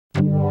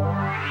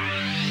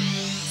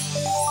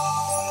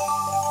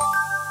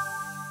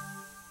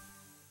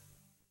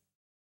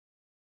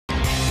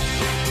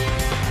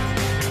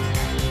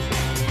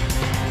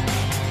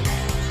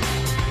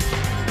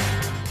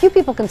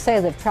people can say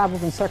they've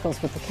traveled in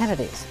circles with the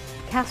Kennedys,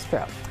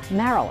 Castro,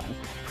 Marilyn,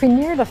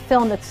 premiered a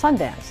film at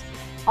Sundance,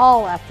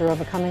 all after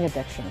overcoming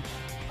addiction.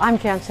 I'm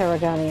Jan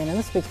Saragoni, and in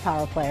this week's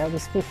Power Player, we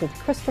speak with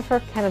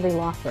Christopher Kennedy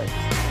Lawford.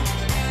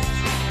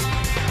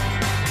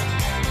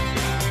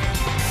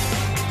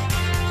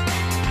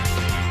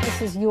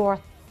 This is your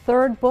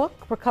third book,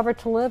 Recover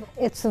to Live.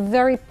 It's a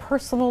very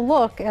personal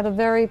look at a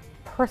very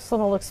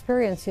personal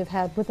experience you've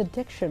had with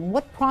addiction.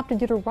 What prompted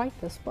you to write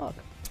this book?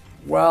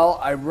 Well,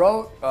 I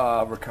wrote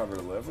Recover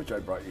to Live, which I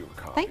brought you a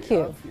copy Thank you.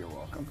 of. You're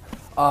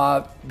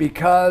welcome.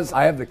 Because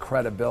I have the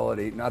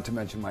credibility, not to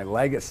mention my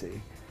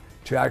legacy,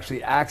 to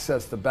actually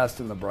access the best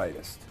and the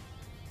brightest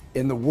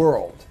in the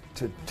world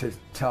to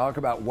talk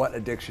about what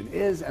addiction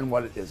is and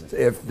what it isn't.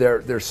 If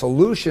their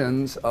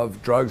solutions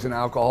of drugs and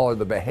alcohol or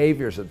the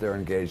behaviors that they're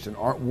engaged in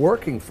aren't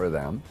working for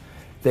them,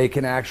 they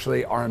can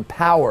actually are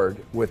empowered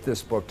with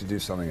this book to do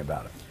something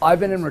about it. I've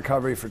been in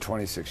recovery for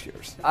 26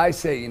 years. I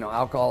say, you know,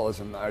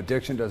 alcoholism,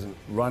 addiction doesn't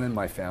run in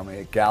my family,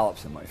 it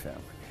gallops in my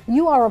family.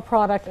 You are a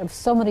product of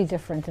so many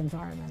different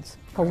environments,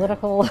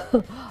 political,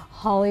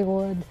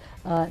 Hollywood,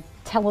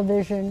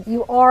 television.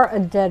 You are a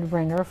dead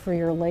ringer for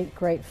your late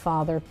great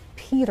father,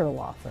 Peter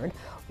Lawford.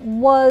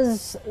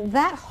 Was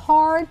that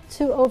hard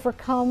to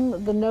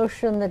overcome, the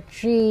notion that,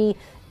 gee,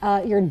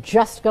 you're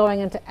just going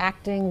into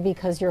acting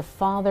because your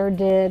father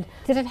did?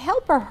 Did it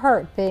help or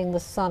hurt being the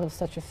son of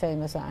such a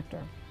famous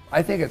actor?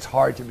 I think it's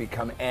hard to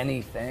become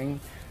anything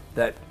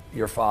that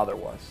your father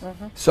was.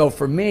 So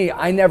for me,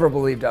 I never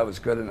believed I was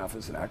good enough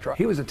as an actor.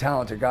 He was a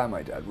talented guy,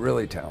 my dad,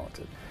 really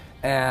talented.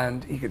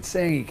 And he could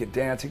sing, he could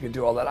dance, he could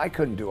do all that. I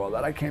couldn't do all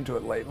that. I came to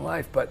it late in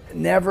life, but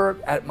never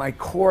at my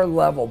core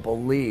level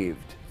believed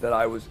that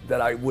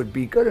I would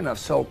be good enough.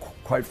 So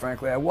quite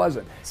frankly, I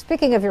wasn't.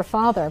 Speaking of your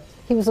father,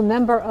 he was a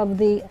member of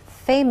the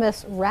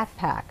famous Rat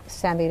Pack,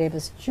 Sammy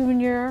Davis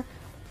Jr.,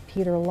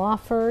 Peter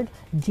Lawford,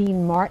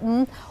 Dean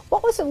Martin.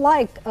 What was it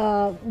like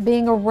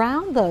being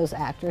around those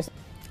actors?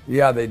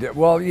 Yeah, they did.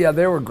 Well, yeah,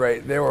 they were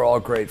great. They were all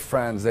great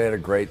friends. They had a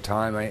great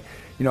time.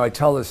 I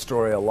tell this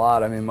story a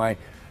lot. I mean,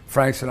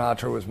 Frank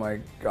Sinatra was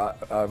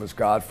was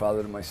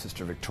godfather to my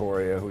sister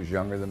Victoria, who was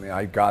younger than me.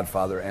 I had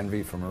godfather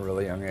envy from a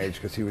really young age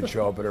because he would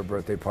show up at her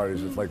birthday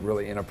parties with like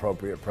really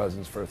inappropriate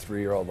presents for a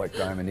 3-year-old, like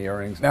diamond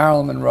earrings.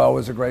 Marilyn Monroe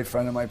was a great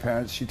friend of my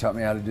parents. She taught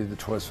me how to do the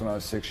twist when I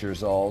was 6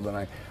 years old.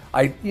 And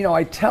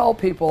I tell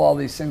people all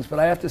these things, but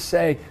I have to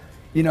say,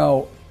 you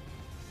know,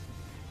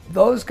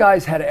 those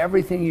guys had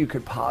everything you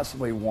could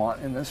possibly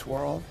want in this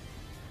world,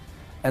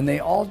 and they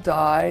all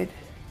died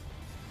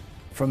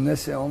from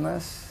this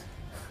illness.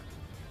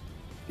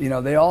 You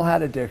know, they all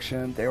had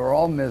addiction. They were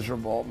all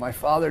miserable. My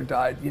father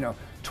died,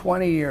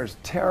 20 years,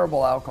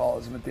 terrible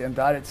alcoholism at the end,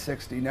 died at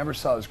 60, never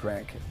saw his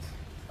grandkids.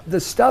 The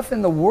stuff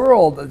in the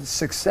world, the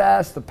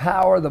success, the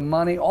power, the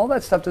money, all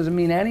that stuff doesn't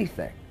mean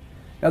anything.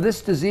 Now,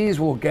 this disease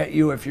will get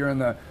you if you're on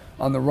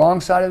the wrong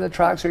side of the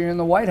tracks or you're in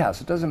the White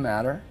House. It doesn't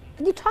matter.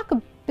 Can you talk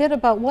a bit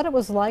about what it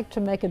was like to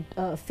make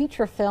a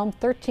feature film,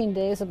 13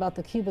 Days, about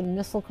the Cuban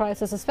Missile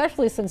Crisis,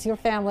 especially since your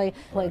family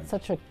played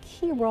such a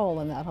key role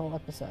in that whole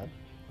episode?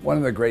 One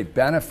of the great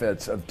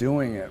benefits of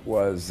doing it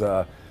was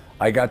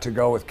I got to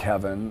go with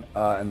Kevin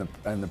and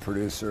the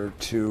producer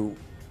to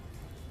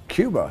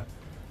Cuba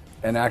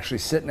and actually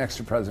sit next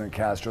to President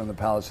Castro in the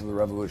Palace of the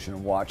Revolution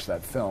and watch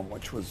that film,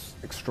 which was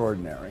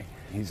extraordinary.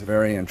 He's a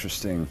very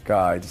interesting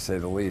guy, to say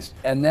the least.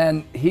 And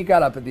then he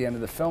got up at the end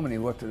of the film and he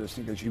looked at us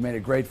and he goes, "You made a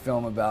great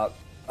film about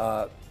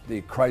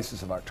the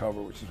crisis of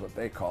October," which is what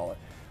they call it.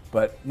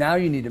 "But now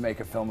you need to make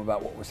a film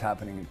about what was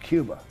happening in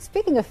Cuba."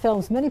 Speaking of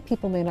films, many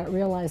people may not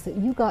realize that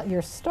you got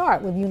your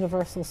start with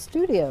Universal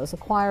Studios,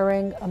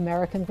 acquiring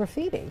American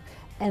Graffiti,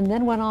 and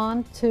then went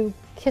on to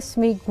Kiss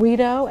Me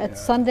Guido at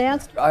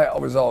Sundance. I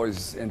was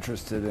always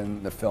interested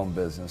in the film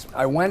business.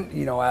 I went,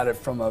 at it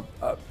from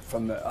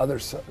the other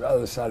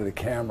side of the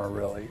camera,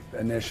 really,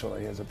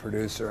 initially as a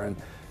producer, and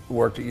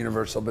worked at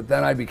Universal. But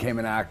then I became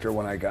an actor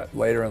when I got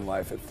later in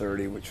life at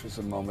 30, which was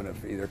a moment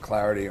of either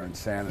clarity or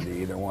insanity,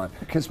 either one.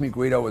 Kiss Me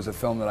Guido was a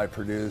film that I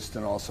produced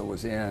and also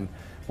was in.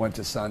 Went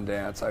to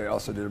Sundance. I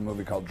also did a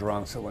movie called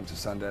Drunks that went to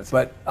Sundance.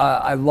 But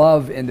I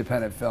love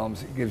independent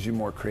films. It gives you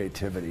more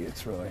creativity.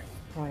 It's really...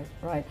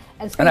 Right.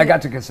 And I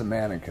got to kiss a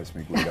man in Kiss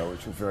Me Guido,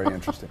 which was very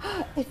interesting.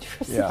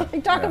 Interesting. Yeah,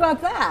 Talk about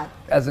that.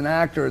 As an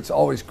actor, it's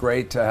always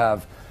great to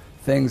have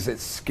things that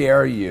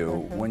scare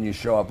you when you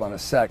show up on a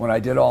set. When I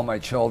did All My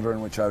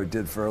Children, which I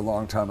did for a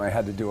long time, I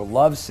had to do a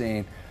love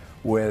scene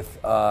with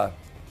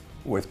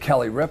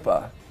Kelly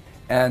Ripa.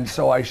 And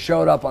so I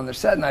showed up on the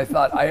set and I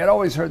thought, I had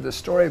always heard the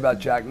story about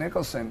Jack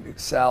Nicholson.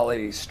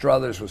 Sally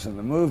Struthers was in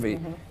the movie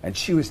and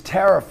she was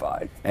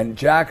terrified. And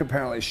Jack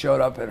apparently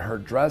showed up at her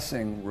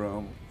dressing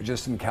room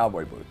just in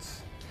cowboy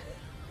boots.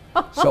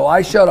 So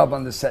I showed up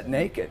on the set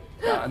naked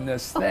on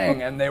this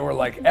thing, and they were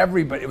like,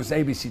 everybody, it was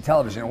ABC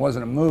television, it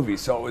wasn't a movie,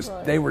 so it was,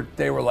 they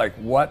were like,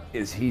 what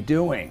is he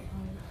doing?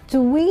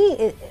 Do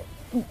we,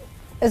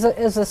 as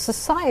a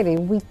society,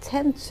 we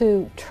tend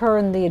to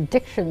turn the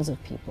addictions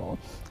of people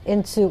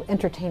into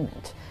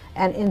entertainment.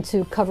 and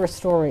into cover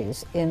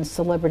stories in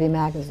celebrity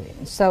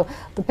magazines. So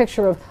the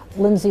picture of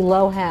Lindsay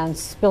Lohan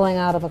spilling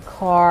out of a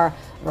car.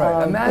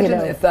 Right. Imagine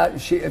if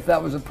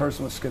that was a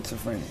person with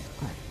schizophrenia.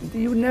 Right.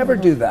 You would never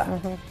do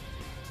that.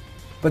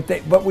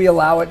 But we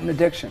allow it in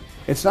addiction.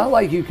 It's not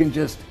like you can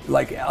just,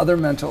 like other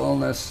mental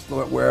illness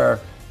where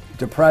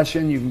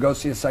depression, you can go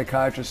see a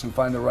psychiatrist and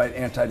find the right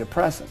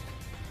antidepressant.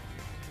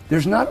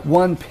 There's not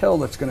one pill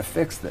that's going to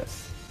fix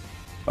this.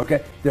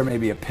 Okay, there may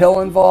be a pill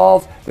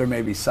involved, there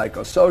may be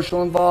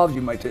psychosocial involved,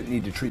 you might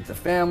need to treat the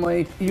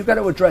family. You've got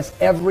to address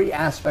every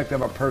aspect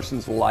of a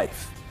person's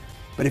life.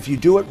 But if you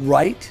do it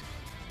right,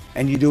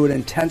 and you do it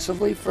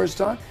intensively first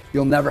time,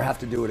 you'll never have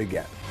to do it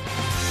again.